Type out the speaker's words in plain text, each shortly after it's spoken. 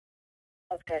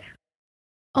Okay.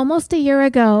 Almost a year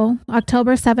ago,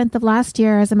 October 7th of last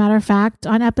year, as a matter of fact,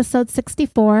 on episode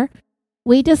 64,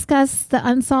 we discussed the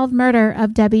unsolved murder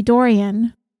of Debbie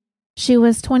Dorian. She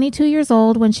was 22 years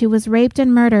old when she was raped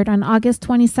and murdered on August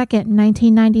 22nd,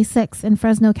 1996 in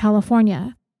Fresno,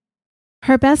 California.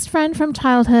 Her best friend from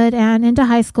childhood and into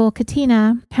high school,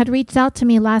 Katina, had reached out to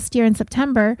me last year in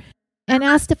September and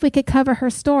asked if we could cover her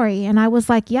story, and I was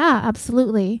like, yeah,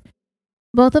 absolutely.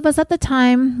 Both of us at the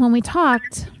time, when we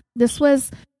talked, this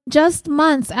was just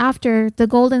months after the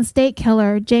Golden State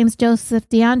Killer, James Joseph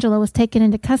DeAngelo, was taken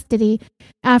into custody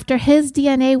after his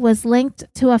DNA was linked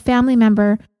to a family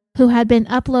member who had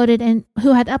uploaded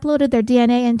their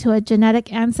DNA into a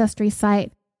genetic ancestry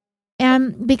site.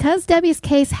 And because Debbie's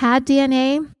case had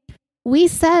DNA, we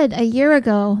said a year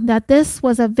ago that this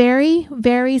was a very,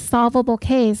 very solvable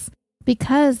case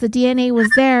because the DNA was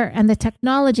there and the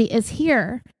technology is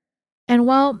here. And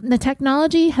well, the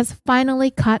technology has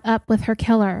finally caught up with her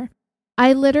killer.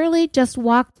 I literally just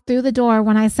walked through the door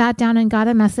when I sat down and got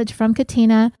a message from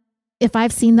Katina if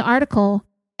I've seen the article.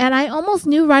 And I almost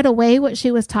knew right away what she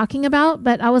was talking about,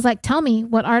 but I was like, tell me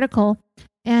what article.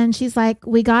 And she's like,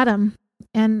 we got him.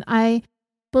 And I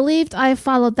believed I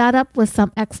followed that up with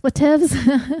some expletives.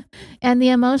 And the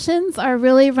emotions are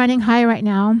really running high right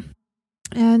now.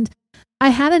 And I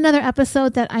had another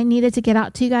episode that I needed to get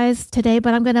out to you guys today,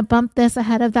 but I'm going to bump this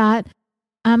ahead of that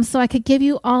so I could give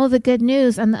you all the good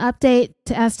news and the update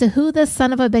as to who this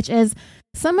son of a bitch is.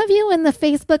 Some of you in the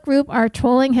Facebook group are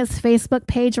trolling his Facebook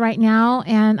page right now,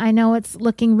 and I know it's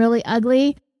looking really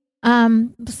ugly.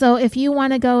 So if you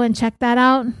want to go and check that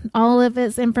out, all of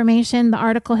his information, the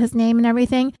article, his name and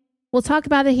everything, we'll talk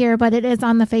about it here, but it is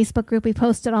on the Facebook group. We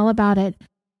posted all about it.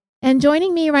 And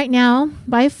joining me right now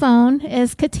by phone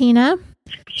is Katina.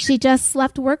 She just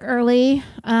left work early.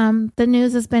 The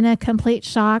news has been a complete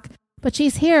shock, but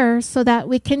she's here so that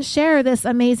we can share this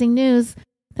amazing news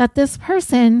that this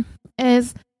person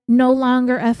is no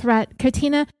longer a threat.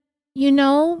 Katina, you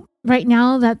know right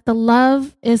now that the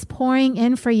love is pouring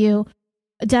in for you.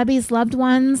 Debbie's loved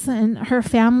ones and her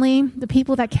family, the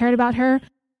people that cared about her,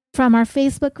 from our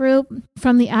Facebook group,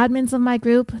 from the admins of my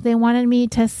group, they wanted me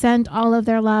to send all of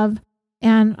their love.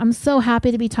 And I'm so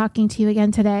happy to be talking to you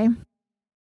again today.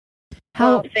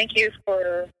 Well, thank you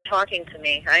for talking to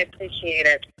me. I appreciate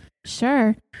it.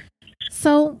 Sure.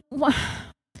 So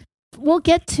we'll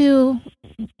get to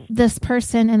this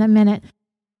person in a minute.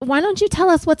 Why don't you tell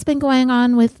us what's been going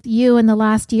on with you in the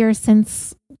last year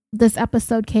since this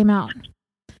episode came out?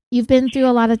 You've been through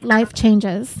a lot of life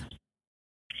changes.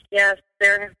 Yes,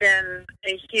 there have been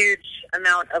a huge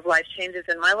amount of life changes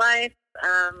in my life.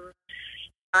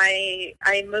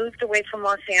 I moved away from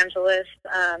Los Angeles.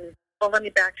 Well, let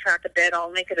me backtrack a bit. I'll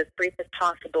make it as brief as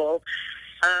possible.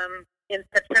 In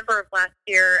September of last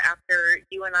year, after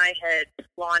you and I had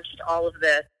launched all of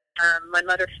this, my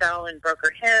mother fell and broke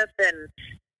her hip, and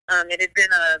it had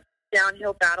been a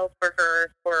downhill battle for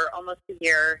her for almost a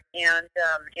year. And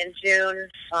in June,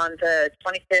 on the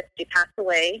 25th, she passed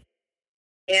away.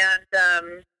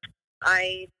 And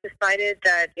I decided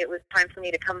that it was time for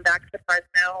me to come back to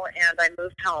Fresno, and I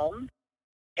moved home.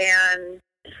 And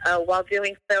while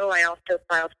doing so, I also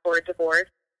filed for a divorce.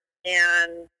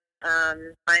 And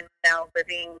I'm now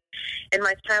living in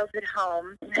my childhood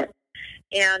home.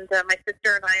 And my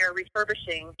sister and I are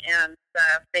refurbishing and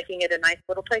making it a nice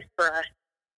little place for us.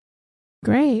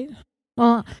 Great.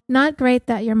 Well, not great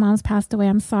that your mom's passed away.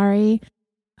 I'm sorry.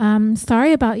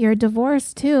 Sorry about your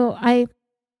divorce, too. I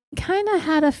kind of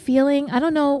had a feeling, I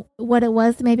don't know what it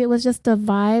was. Maybe it was just a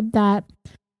vibe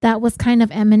that was kind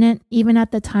of imminent, even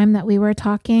at the time that we were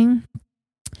talking.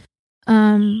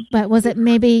 But was it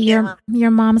maybe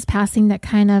your mom's passing that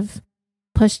kind of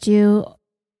pushed you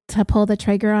to pull the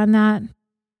trigger on that?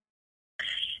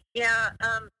 Yeah,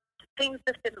 things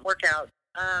just didn't work out.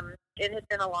 It had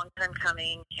been a long time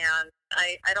coming, and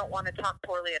I don't want to talk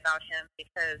poorly about him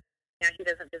because he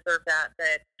doesn't deserve that,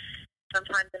 but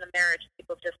sometimes in a marriage,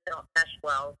 people just don't mesh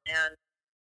well. And,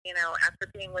 after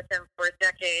being with him for a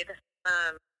decade,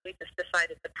 we just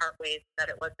decided to part ways, that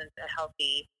it wasn't a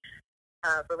healthy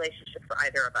relationship for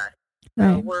either of us.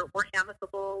 Right. So we're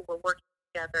amicable, we're working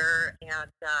together,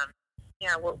 and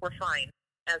we're fine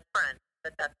as friends,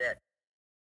 but that's it.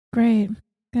 Great.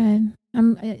 Good.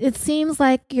 It seems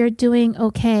like you're doing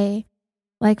okay.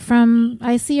 Like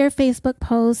I see your Facebook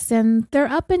posts and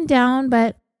they're up and down,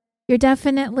 but you're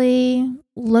definitely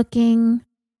looking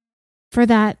for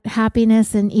that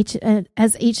happiness in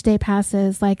as each day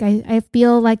passes. Like I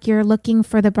feel like you're looking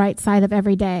for the bright side of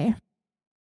every day.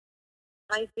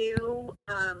 I do.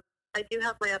 I do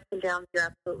have my ups and downs. You're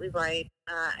absolutely right.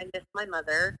 I miss my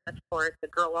mother, of course. The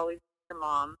girl always foster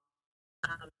mom.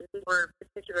 We were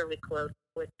particularly close,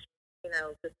 which,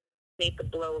 just made the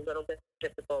blow a little bit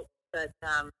difficult. But,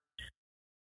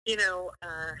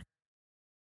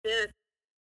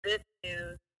 this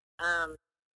news,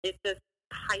 it just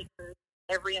heightened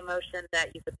every emotion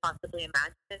that you could possibly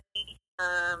imagine in me.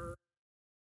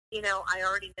 I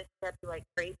already missed Debbie like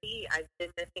crazy. I've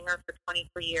been missing her for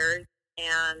 23 years,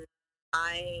 and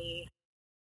I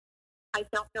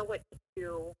don't know what to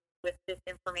do with this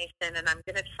information, and I'm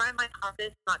going to try my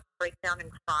hardest not to break down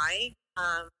and cry,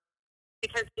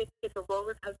 because it's a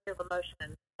roller coaster of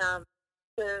emotion.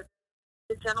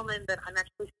 The gentleman that I'm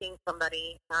actually seeing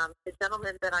somebody, the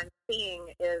gentleman that I'm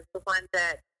seeing is the one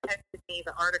that texted me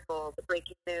the article, the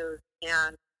breaking news,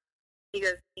 and he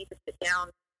goes, "You need to sit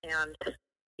down," and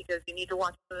he goes, "You need to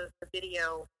watch the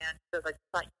video," and he goes, "I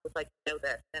thought you would like to know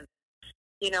this." And,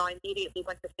 I immediately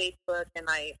went to Facebook, and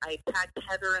I tagged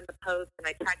Heather in the post, and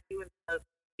I tagged you in the post.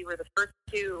 You were the first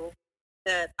two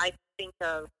that I think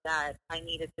of that I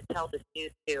needed to tell this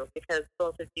news to, because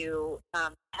both of you,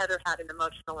 Heather had an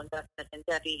emotional investment in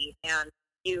Debbie, and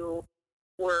you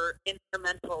were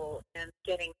instrumental in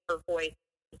getting her voice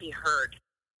to be heard,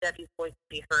 Debbie's voice to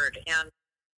be heard. And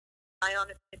I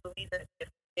honestly believe that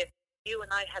if you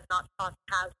and I had not crossed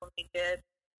paths when we did,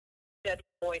 Debbie's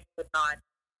voice would not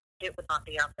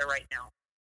be out there right now.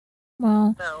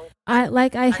 Well, so,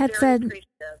 I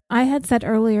had said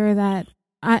earlier that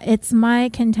it's my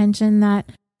contention that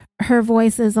her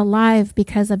voice is alive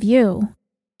because of you.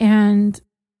 And,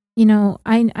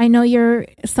 I know you're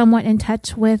somewhat in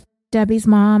touch with Debbie's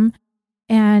mom,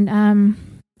 and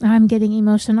I'm getting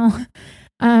emotional,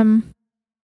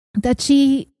 that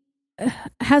she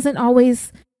hasn't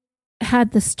always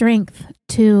had the strength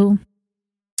to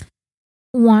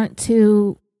want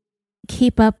to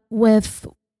keep up with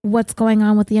what's going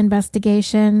on with the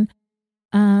investigation.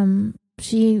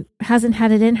 She hasn't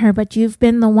had it in her, but you've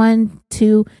been the one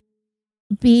to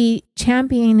be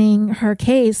championing her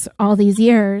case all these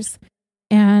years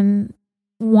and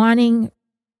wanting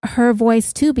her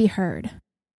voice to be heard.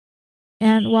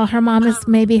 And while her mom is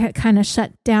maybe kind of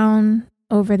shut down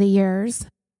over the years.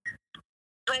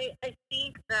 I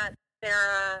think that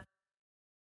Sarah,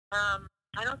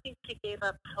 I don't think she gave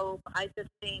up hope. I just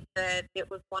think that it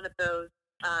was one of those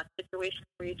situations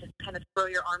where you just kind of throw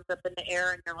your arms up in the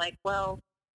air and you're like, well,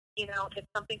 if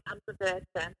something comes of it,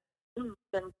 then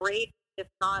great. If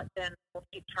not, then we'll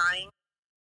keep trying.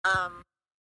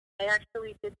 I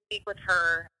actually did speak with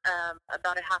her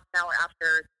about a half an hour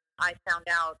after I found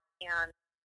out, and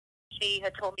she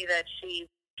had told me that she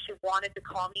wanted to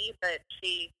call me, but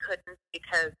she couldn't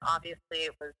because obviously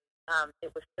it was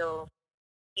still,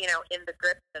 in the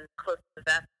grip and close to the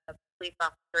vest of police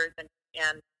officers and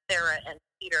Sarah and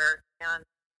Peter. And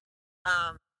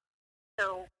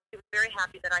so she was very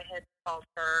happy that I had called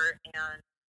her, and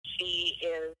she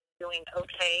is doing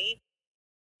okay.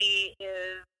 She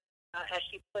is, as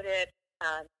she put it,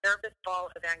 a nervous ball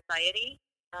of anxiety,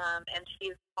 and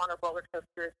she's on a roller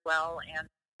coaster as well, and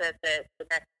said that the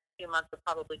next few months are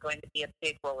probably going to be a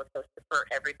big roller coaster for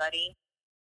everybody.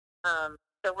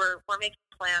 So we're making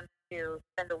plans to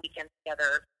spend the weekend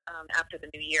together after the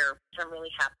new year, which I'm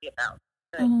really happy about.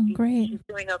 But great. She's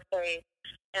doing okay.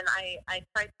 And I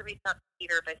tried to reach out to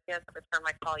Peter, but he hasn't returned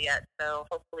my call yet, so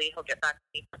hopefully he'll get back to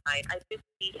me tonight. I did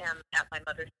see him at my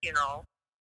mother's funeral,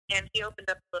 and he opened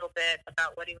up a little bit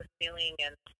about what he was feeling,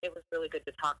 and it was really good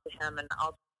to talk to him, and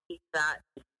I'll keep that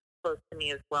close to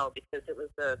me as well, because it was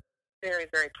a very,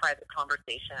 very private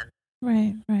conversation.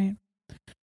 Right.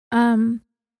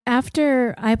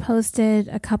 After I posted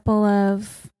a couple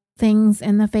of things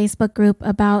in the Facebook group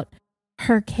about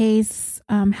her case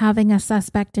having a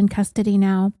suspect in custody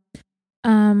now,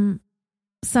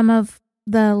 some of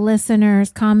the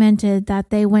listeners commented that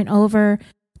they went over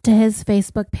to his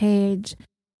Facebook page,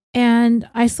 and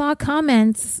I saw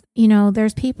comments,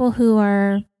 there's people who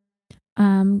are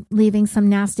leaving some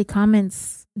nasty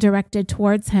comments directed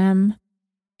towards him,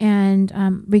 and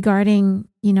regarding,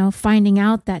 finding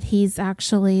out that he's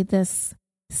actually this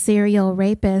serial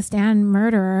rapist and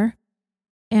murderer.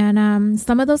 And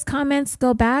some of those comments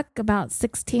go back about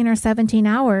 16 or 17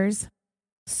 hours.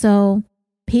 So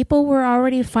people were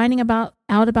already finding out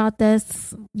about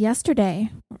this yesterday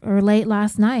or late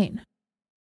last night,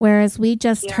 whereas we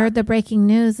just heard the breaking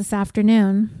news this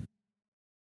afternoon.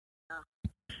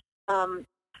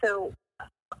 So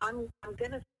I'm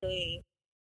going to say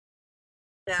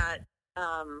that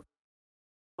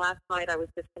last night I was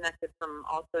disconnected from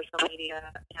all social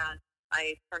media, and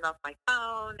I turned off my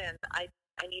phone, and I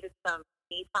needed some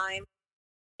me time.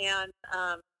 And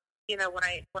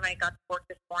when I got to work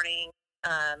this morning,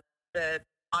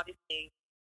 obviously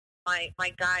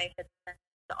my guy had sent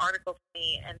the article to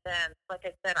me, and then, like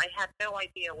I said, I had no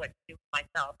idea what to do with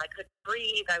myself. I couldn't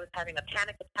breathe. I was having a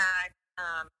panic attack,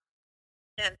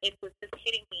 and it was just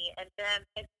hitting me. And then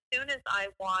as soon as I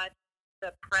watched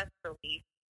the press release,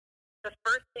 the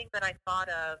first thing that I thought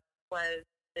of was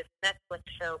this Netflix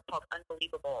show called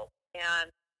Unbelievable, and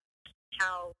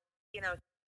how,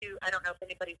 I don't know if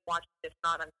anybody's watched it. If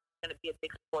not, I'm going to be a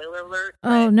big spoiler alert.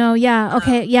 Oh, no, yeah,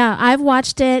 okay, yeah, I've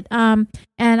watched it, and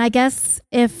I guess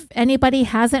if anybody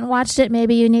hasn't watched it,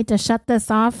 maybe you need to shut this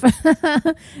off,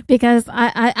 because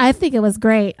I think it was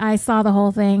great. I saw the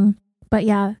whole thing, but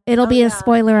yeah, it'll be a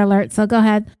spoiler alert, so go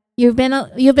ahead. You've been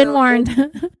warned.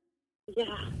 Yeah,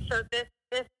 so this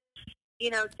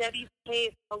Debbie's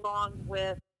case, along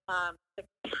with the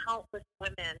countless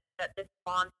women that this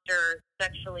monster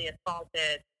sexually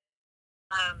assaulted,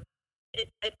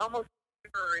 it almost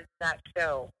mirrors that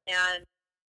show. And,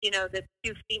 the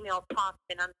two female cops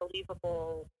in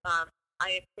Unbelievable,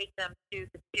 I equate them to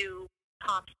the two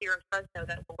cops here in Fresno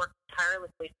that will work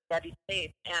tirelessly for Debbie's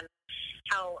case, and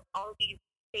how all these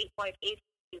statewide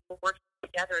agencies will work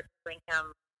together to bring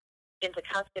him into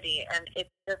custody. And it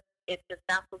just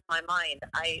baffles my mind.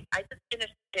 I just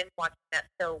finished binge watching that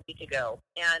show a week ago,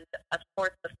 and of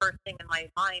course the first thing in my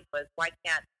mind was, why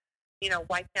can't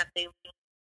they link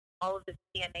all of this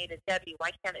DNA to Debbie?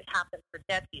 Why can't it happen for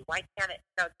Debbie? Why can't it,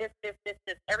 this,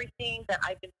 everything that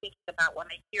I've been thinking about when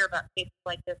I hear about cases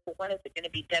like this? Well, when is it going to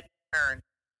be Debbie's turn?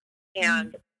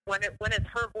 And when is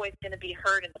her voice going to be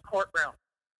heard in the courtroom?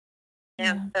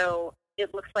 And so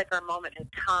it looks like our moment has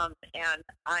come, and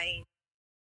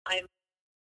I'm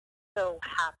so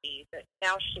happy that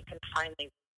now she can finally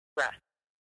rest.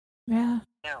 Yeah.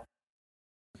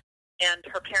 And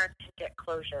her parents can get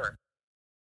closure.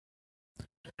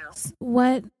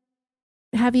 What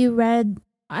have you read?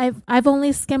 I've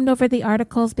only skimmed over the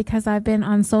articles because I've been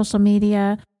on social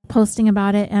media posting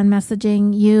about it and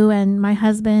messaging you and my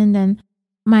husband and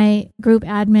my group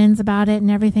admins about it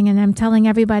and everything, and I'm telling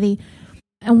everybody.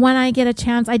 And when I get a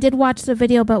chance, I did watch the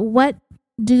video, but what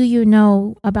do you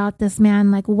know about this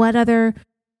man? Like, what other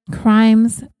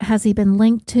crimes has he been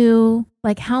linked to?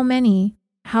 Like, how many?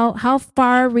 How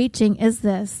far reaching is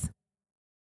this?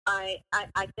 I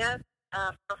guess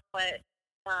from what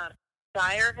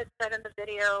Dyer had said in the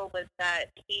video was that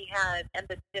he had, and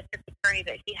the district attorney,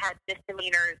 that he had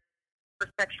misdemeanors for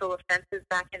sexual offenses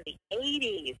back in the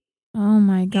 80s. Oh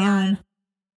my God. And,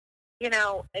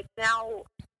 it's now,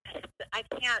 I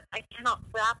cannot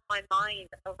wrap my mind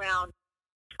around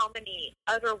how many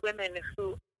other women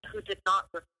who did not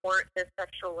report their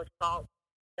sexual assault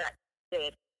that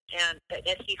did, and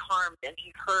that he harmed and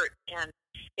he hurt, and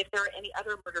if there are any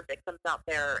other murder victims out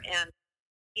there. And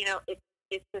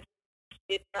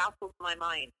it baffles my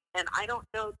mind, and I don't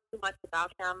know too much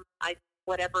about him.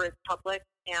 Whatever is public,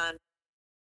 and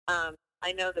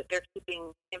I know that they're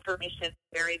keeping information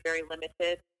very, very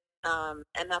limited, and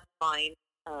that's fine.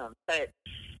 But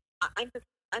I'm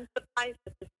surprised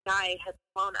that this guy has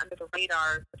flown under the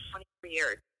radar for 23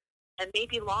 years, and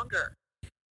maybe longer.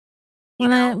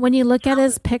 When you look at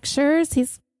his pictures,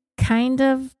 he's kind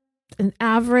of an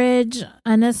average,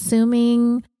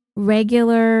 unassuming,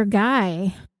 regular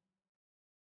guy.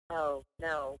 Oh,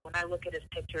 no. When I look at his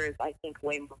pictures, I think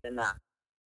way more than that.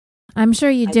 I'm sure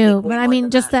you do, but I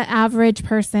mean, just the average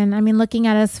person. I mean, looking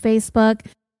at his Facebook,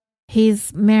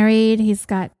 he's married, he's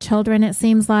got children, it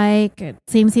seems like. It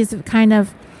seems he's kind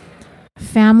of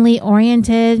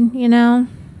family-oriented,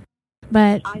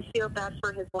 But I feel bad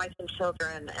for his wife and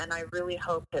children, and I really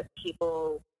hope that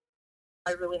people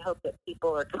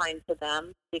are kind to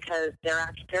them, because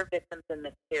they're victims in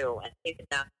this too, and taken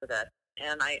down for this.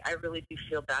 And I really do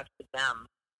feel bad for them.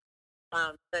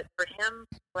 But for him,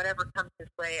 whatever comes his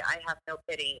way, I have no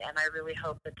pity, and I really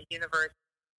hope that the universe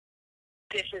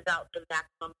dishes out the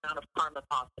maximum amount of karma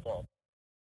possible.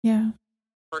 Yeah.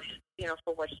 For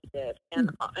what he did.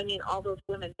 And I mean, all those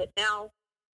women. But now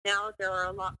there are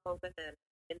a lot more women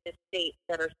in this state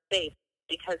that are safe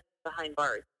because behind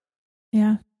bars.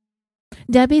 Yeah.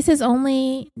 Debbie's his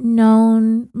only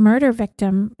known murder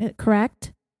victim,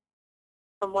 correct?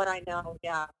 From what I know,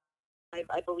 yeah.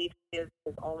 I believe he is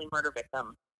his only murder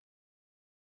victim.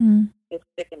 It's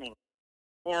sickening.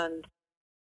 And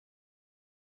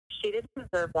she didn't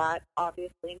deserve that.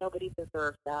 Obviously, nobody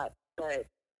deserves that. But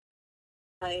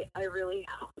I really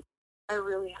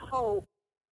hope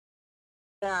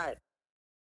that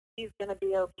he's going to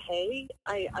be okay.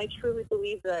 I truly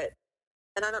believe that,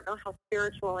 and I don't know how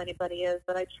spiritual anybody is,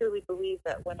 but I truly believe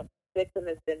that when a victim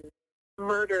has been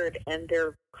murdered and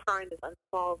their crime is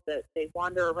unsolved, that they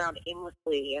wander around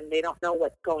aimlessly and they don't know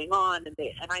what's going on, and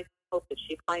I hope that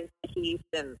she finds peace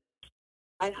and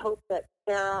I hope that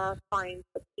Sarah finds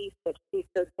the peace that she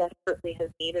so desperately has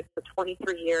needed for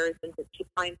 23 years, and that she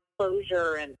finds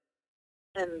closure, and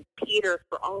Peter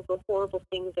for all of the horrible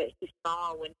things that he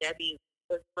saw when Debbie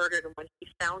was murdered, and when he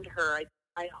found her.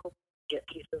 I hope he get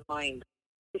peace of mind,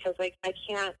 because I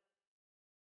can't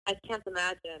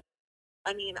imagine.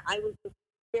 I mean, I was just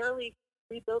barely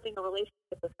rebuilding a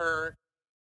relationship with her,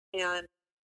 and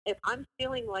if I'm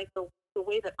feeling like the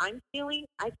way that I'm feeling,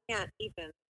 I can't even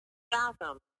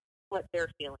fathom what they're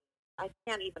feeling. I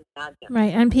can't even imagine.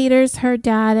 Right, and Peter's her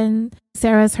dad and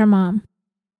Sarah's her mom.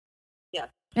 Yes.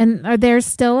 And are they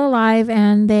still alive,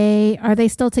 and are they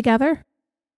still together?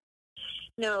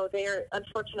 No,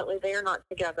 unfortunately they are not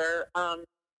together.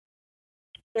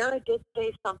 Sarah did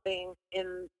say something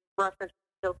in reference to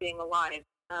still being alive.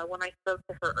 When I spoke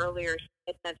to her earlier, she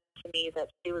had mentioned to me that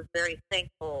she was very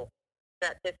thankful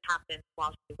that this happened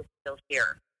while she was still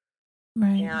here.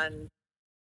 Right. And,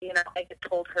 I had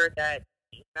told her that,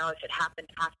 if it happened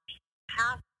after she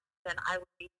passed, then I would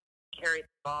be carried the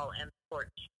ball and the torch.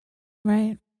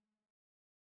 Right.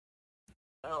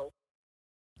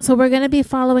 So we're going to be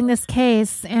following this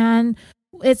case, and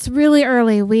it's really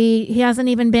early. He hasn't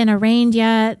even been arraigned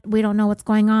yet. We don't know what's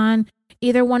going on.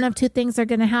 Either one of two things are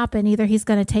going to happen. Either he's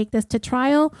going to take this to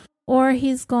trial, or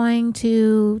he's going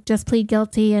to just plead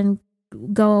guilty and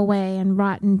go away and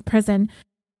rot in prison.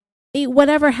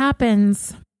 Whatever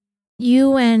happens,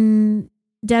 you and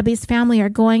Debbie's family are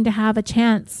going to have a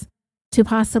chance to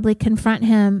possibly confront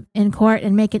him in court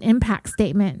and make an impact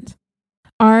statement.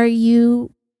 Are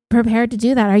you prepared to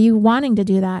do that? Are you wanting to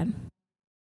do that?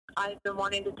 I've been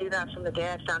wanting to do that from the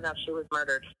day I found out she was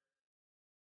murdered.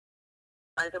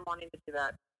 I've been wanting to do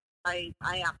that. I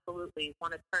absolutely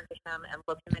want to turn to him and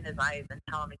look him in his eyes and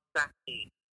tell him exactly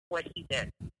what he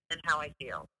did and how I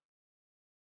feel.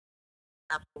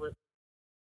 Absolutely.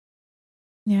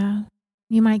 Yeah.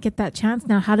 You might get that chance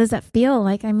now. How does that feel?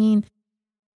 Like, I mean,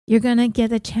 you're going to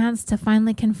get a chance to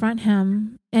finally confront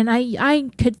him. And I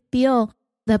could feel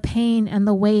the pain and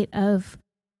the weight of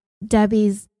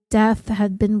Debbie's death.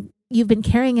 You've been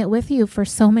carrying it with you for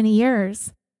so many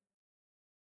years.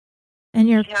 And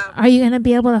are you going to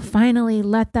be able to finally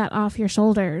let that off your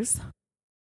shoulders?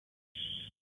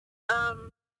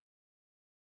 I'm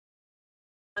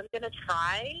going to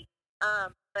try,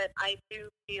 but I do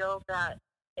feel that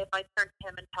if I turn to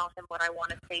him and tell him what I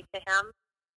want to say to him,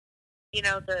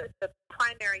 the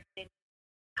primary thing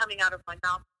coming out of my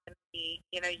mouth is going to be,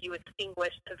 you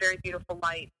extinguished a very beautiful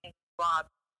light and robbed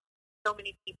so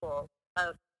many people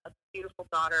of a beautiful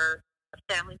daughter,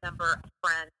 a family member, a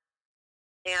friend,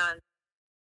 and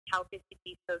how could you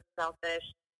be so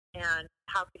selfish, and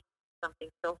how could you do something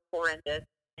so horrendous?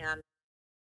 And,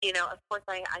 of course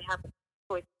I have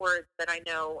choice words that I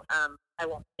know I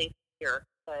won't say here,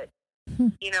 but,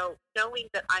 knowing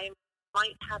that I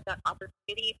might have that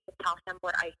opportunity to tell him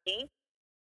what I think,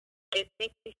 it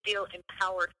makes me feel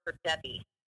empowered for Debbie,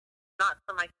 not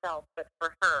for myself, but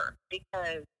for her,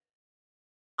 because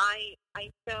I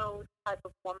know the type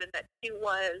of woman that she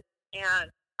was, and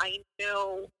I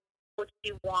know what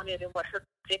she wanted and what her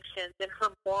convictions and her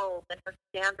morals and her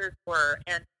standards were,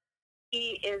 and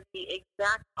he is the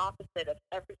exact opposite of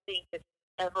everything that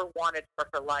she ever wanted for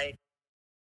her life,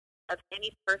 of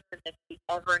any person that she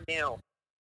ever knew.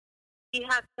 He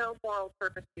had no moral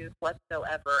turpitude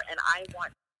whatsoever, and I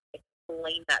want to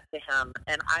explain that to him,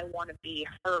 and I want to be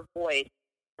her voice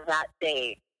that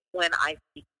day when I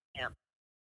speak to him.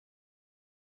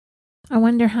 I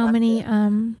wonder how many,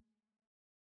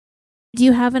 do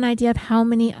you have an idea of how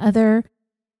many other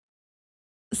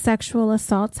sexual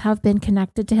assaults have been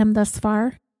connected to him thus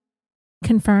far?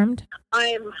 Confirmed?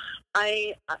 I'm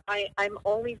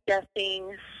only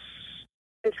guessing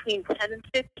between 10 and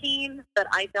 15, but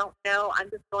I don't know. I'm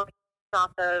just going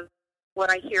off of what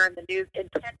I hear in the news. And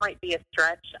 10 might be a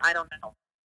stretch. I don't know.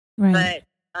 Right.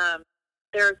 But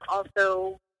there's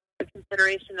also the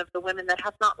consideration of the women that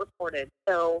have not reported.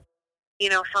 So,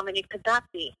 how many could that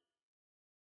be?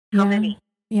 How many?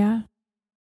 Yeah.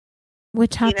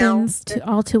 Which happens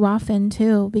all too often,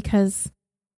 too, because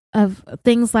of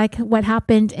things like what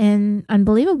happened in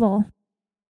Unbelievable.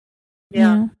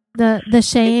 Yeah. The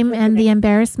shame and the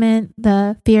embarrassment,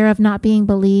 the fear of not being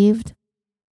believed.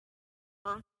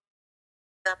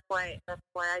 That's why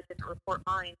I didn't report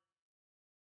mine,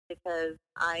 because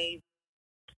I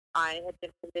had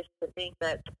been conditioned to think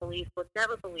that the police would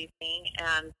never believe me,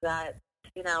 and that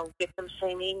victim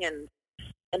shaming and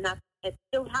that it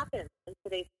still happens. And so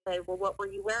they say, well, what were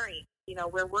you wearing?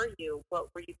 Where were you? What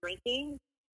were you drinking?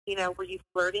 Were you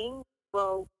flirting?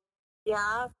 Well,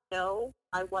 yeah, no,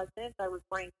 I wasn't. I was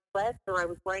wearing sweats or I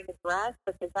was wearing a dress,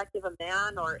 but does that give a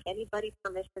man or anybody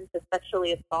permission to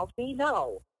sexually assault me?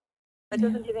 No. That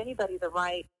doesn't give anybody the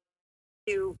right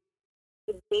to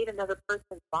invade another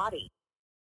person's body.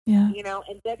 Yeah. You know,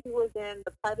 and Debbie was in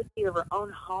the privacy of her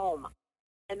own home.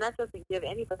 And that doesn't give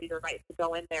anybody the right to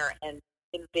go in there and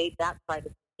invade that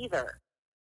privacy either.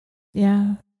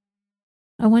 Yeah.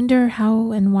 I wonder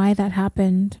how and why that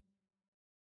happened.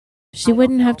 She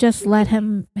wouldn't have just let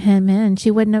him in.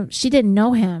 She didn't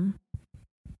know him.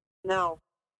 No.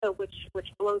 So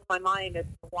which blows my mind as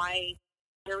to why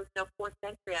there was no fourth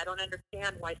entry. I don't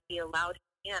understand why she allowed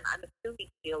him in. I'm assuming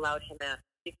she allowed him in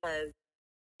because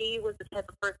he was the type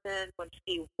of person when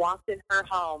she walked in her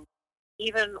home,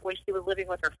 even when she was living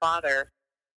with her father,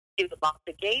 she would lock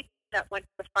the gate that went to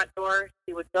the front door.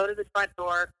 She would go to the front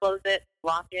door, close it,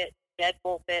 lock it,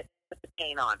 deadbolt it, put the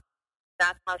chain on.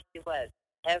 That's how she was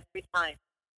every time.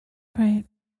 Right.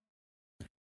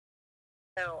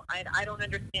 So I don't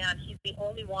understand. He's the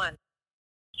only one.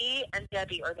 He and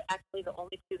Debbie are actually the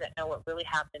only two that know what really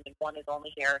happened, and one is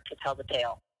only here to tell the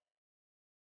tale.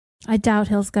 I doubt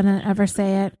he's going to ever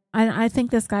say it. I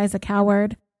think this guy's a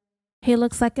coward. He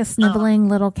looks like a sniveling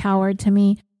little coward to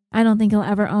me. I don't think he'll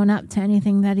ever own up to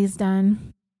anything that he's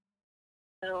done.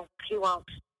 No, he won't.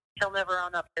 He'll never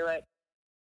own up to it.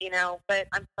 You know, but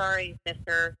I'm sorry,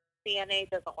 Mr. DNA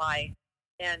doesn't lie.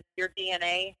 And your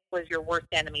DNA was your worst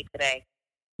enemy today.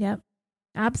 Yep.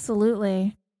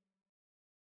 Absolutely.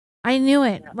 I knew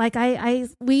it. Yeah. Like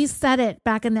we said it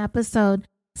back in the episode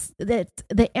that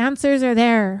the answers are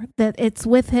there, that it's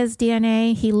with his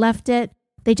DNA. He left it.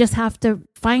 They just have to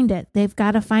find it. They've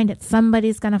got to find it.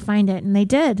 Somebody's going to find it. And they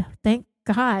did. Thank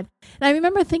God. And I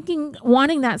remember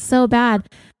wanting that so bad.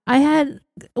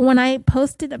 When I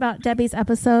posted about Debbie's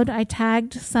episode, I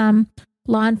tagged some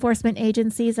law enforcement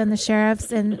agencies and the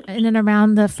sheriffs in and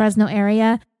around the Fresno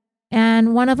area.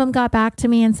 And one of them got back to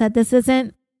me and said, this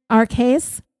isn't our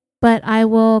case, but I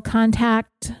will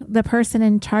contact the person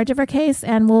in charge of our case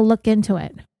and we'll look into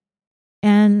it.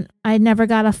 And I never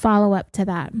got a follow-up to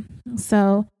that.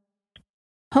 So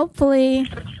hopefully,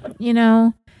 you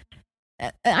know,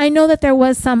 I know that there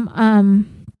was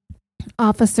some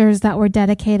officers that were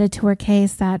dedicated to her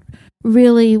case that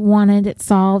really wanted it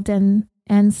solved and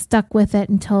stuck with it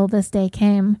until this day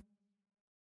came.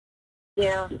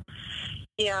 Yeah.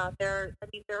 Yeah, there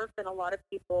have been a lot of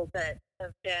people that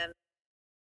have been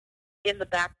in the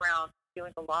background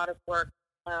doing a lot of work.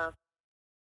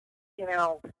 You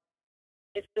know,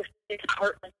 it's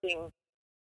heart-wrenching.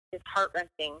 It's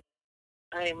heart-wrenching.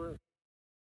 My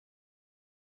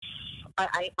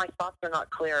thoughts are not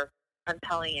clear. I'm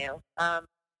telling you. I'm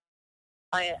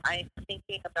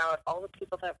thinking about all the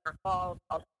people that were involved,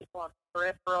 all the people on the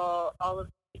peripheral, all of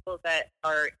the people that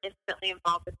are instantly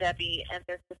involved with Debbie, and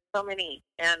there's just so many.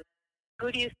 And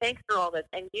who do you thank for all this?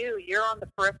 And you're on the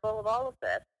peripheral of all of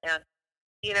this. And,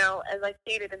 you know, as I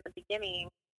stated in the beginning,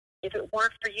 if it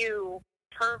weren't for you,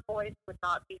 her voice would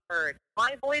not be heard.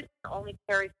 My voice can only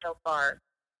carry so far,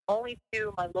 only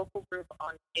to my local group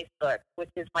on Facebook, which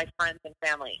is my friends and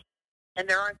family. And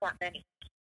there aren't that many.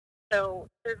 So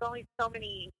there's only so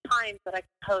many times that I can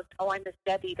post, I miss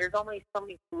Debbie. There's only so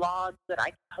many blogs that I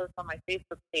can post on my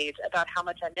Facebook page about how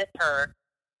much I miss her.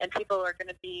 And people are going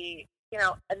to be, you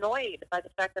know, annoyed by the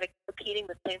fact that I keep repeating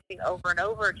the same thing over and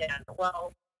over again.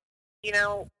 Well, you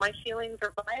know, my feelings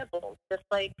are viable, just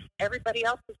like everybody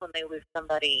else's when they lose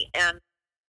somebody. And,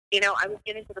 you know, I was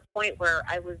getting to the point where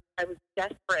I was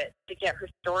desperate to get her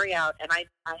story out, and I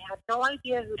had no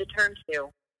idea who to turn to.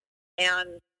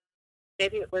 And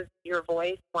maybe it was your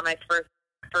voice when I first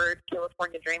heard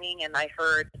California Dreaming, and I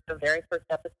heard the very first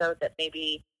episode that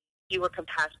maybe you were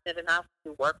compassionate enough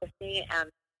to work with me, and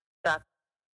that's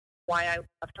why I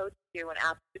approached you and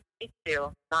asked you to speak to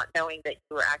you, not knowing that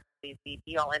you were actually the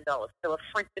be-all, end-all of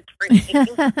California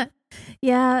Dreaming.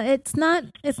 Yeah, it's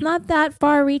not that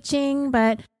far-reaching,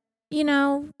 but you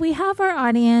know, we have our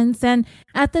audience, and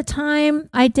at the time,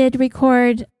 I did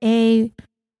record a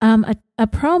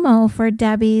promo for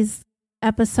Debbie's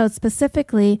episode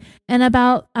specifically, and I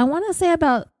want to say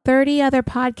about 30 other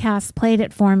podcasts played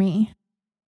it for me.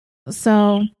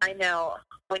 So I know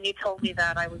when you told me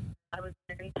that, I was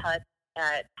very touched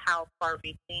at how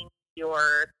far-reaching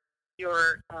your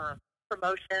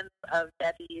promotions of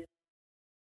Debbie's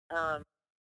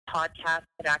podcast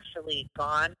had actually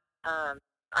gone.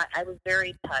 I was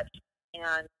very touched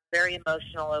and very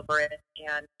emotional over it.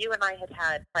 And you and I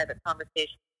had private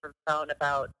conversations on the phone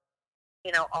about,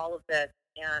 you know, all of this.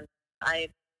 And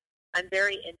I'm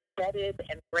very indebted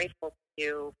and grateful to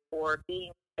you for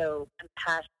being so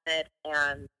compassionate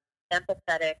and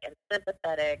empathetic and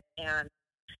sympathetic and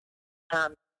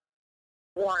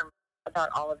warm about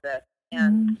all of this.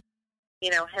 And,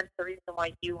 hence the reason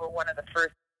why you were one of the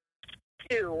first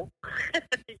two,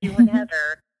 you and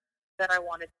Heather, that I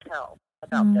wanted to tell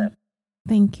about this.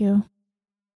 Thank you.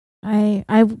 I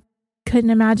couldn't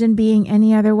imagine being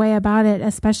any other way about it,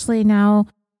 especially now,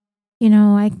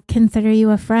 I consider you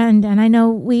a friend. And I know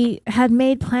we had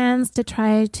made plans to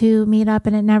try to meet up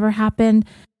and it never happened.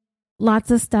 Lots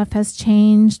of stuff has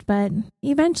changed, but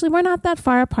eventually we're not that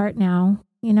far apart now.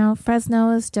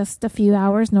 Fresno is just a few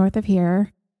hours north of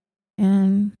here.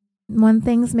 And when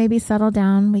things maybe settle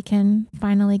down, we can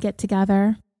finally get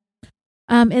together.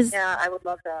 Yeah, I would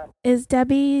love that. Is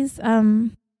Debbie's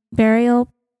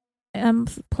burial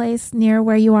place near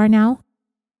where you are now?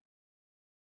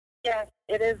 Yes,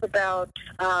 it is about.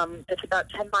 It's about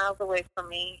 10 miles away from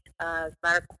me. As a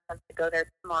matter of fact, I'm to go there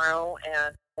tomorrow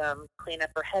and clean up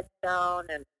her headstone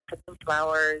and put some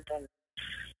flowers and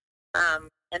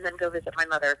then go visit my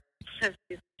mother.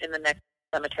 She's in the next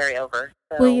cemetery over.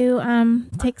 So, will you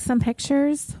take some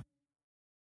pictures?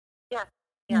 Yes,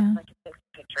 Yeah. I can take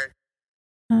some pictures.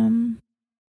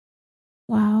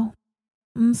 Wow.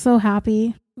 I'm so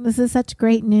happy. This is such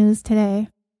great news today.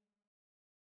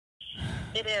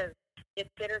 It is. It's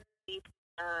bittersweet.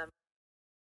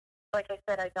 Like I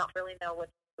said, I don't really know what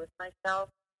to do with myself.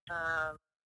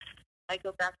 I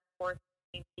go back and forth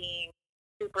between being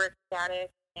super ecstatic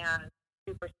and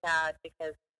super sad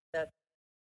because just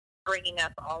bringing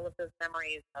up all of those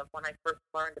memories of when I first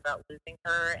learned about losing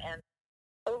her. And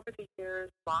over the years,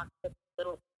 lots of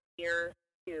little fears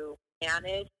to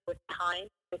manage with time,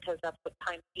 because that's what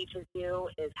time teaches you,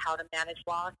 is how to manage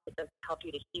loss. It doesn't help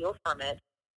you to heal from it.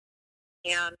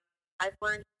 And I've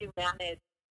learned to manage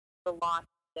the loss of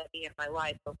Debbie in my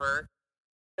life over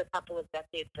the couple of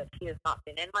decades that she has not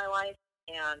been in my life.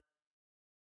 And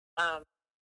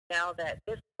now that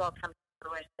this has all come to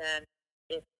fruition,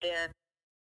 it's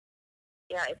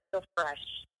still fresh.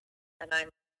 And I'm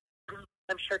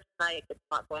sure tonight it's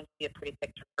not going to be a pretty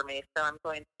picture for me. So I'm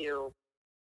going to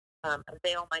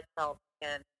avail myself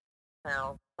in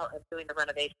doing the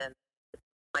renovation,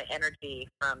 my energy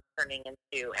from turning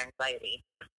into anxiety.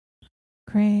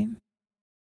 Great.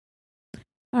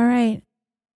 All right.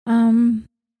 I'm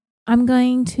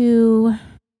going to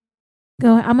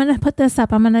put this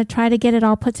up. I'm going to try to get it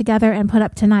all put together and put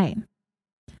up tonight.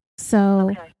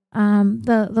 So, okay.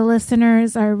 The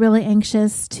listeners are really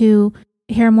anxious to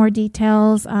hear more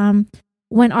details.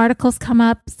 When articles come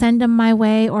up, send them my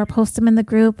way or post them in the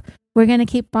group. We're going to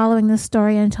keep following this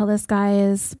story until this guy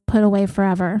is put away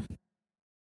forever.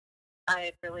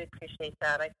 I really appreciate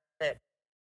that. I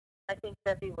think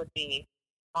Debbie would be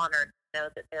honored to know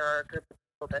that there are a group of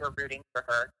people that are rooting for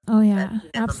her. Oh, yeah,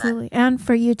 absolutely. Met. And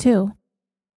for you, too.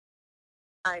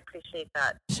 I appreciate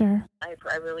that. Sure. I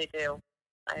really do.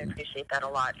 I appreciate that a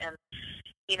lot. And,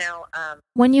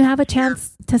 when you have a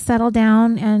chance to settle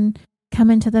down and come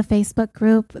into the Facebook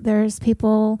group, there's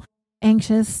people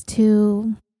anxious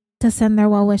to send their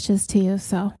well wishes to you.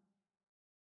 So,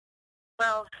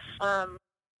 well,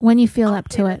 when you feel up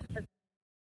to it.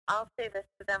 I'll say this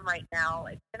to them right now.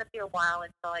 It's going to be a while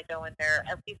until I go in there.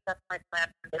 At least that's my plan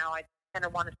for now. I kind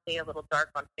of want to stay a little dark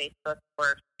on Facebook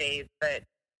for days. But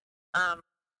to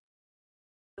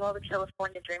all the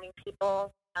California Dreaming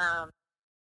people,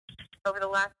 over the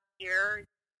last year,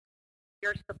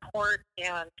 your support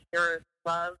and your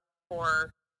love for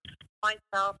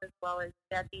myself as well as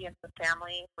Debbie and the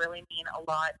family really mean a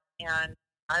lot. And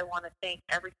I want to thank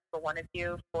every single one of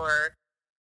you for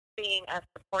being as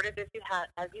supportive as you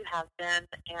have been,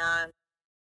 and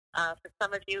for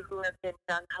some of you who have been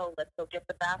gung-ho, let's go get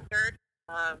the bastard,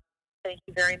 thank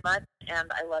you very much,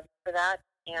 and I love you for that.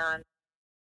 And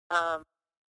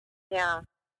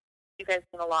you guys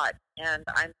mean a lot, and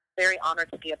I'm very honored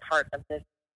to be a part of this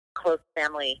close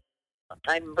family.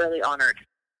 I'm really honored.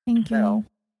 Thank you.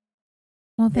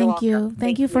 Well, thank you.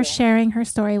 Thank you for sharing her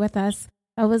story with us.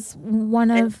 That was one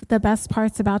of the best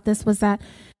parts about this, was that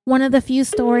one of the few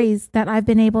stories that I've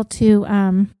been able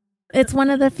to, it's one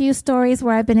of the few stories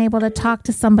where I've been able to talk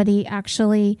to somebody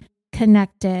actually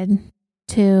connected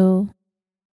to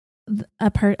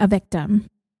a victim.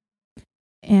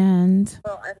 And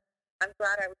well, I'm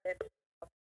glad I was able to talk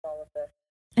to all of this.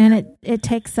 And it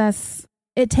takes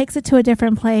it to a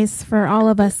different place for all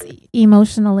of us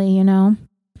emotionally, Yeah,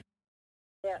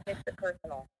 it makes it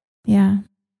personal. Yeah.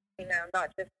 Not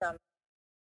just some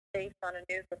based on a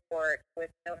news report with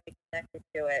nobody connected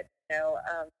to it.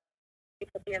 You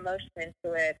put the emotion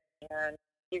into it, and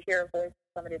you hear a voice of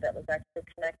somebody that was actually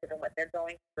connected and what they're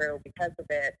going through because of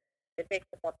it. It makes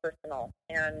it more personal.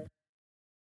 And,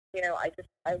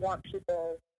 I want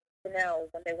people to know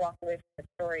when they walk away from the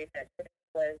story that this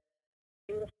was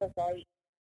beautiful light,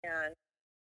 and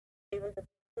she was a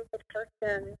beautiful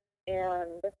person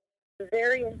and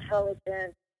very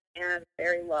intelligent and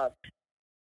very loved.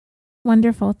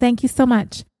 Wonderful. Thank you so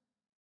much.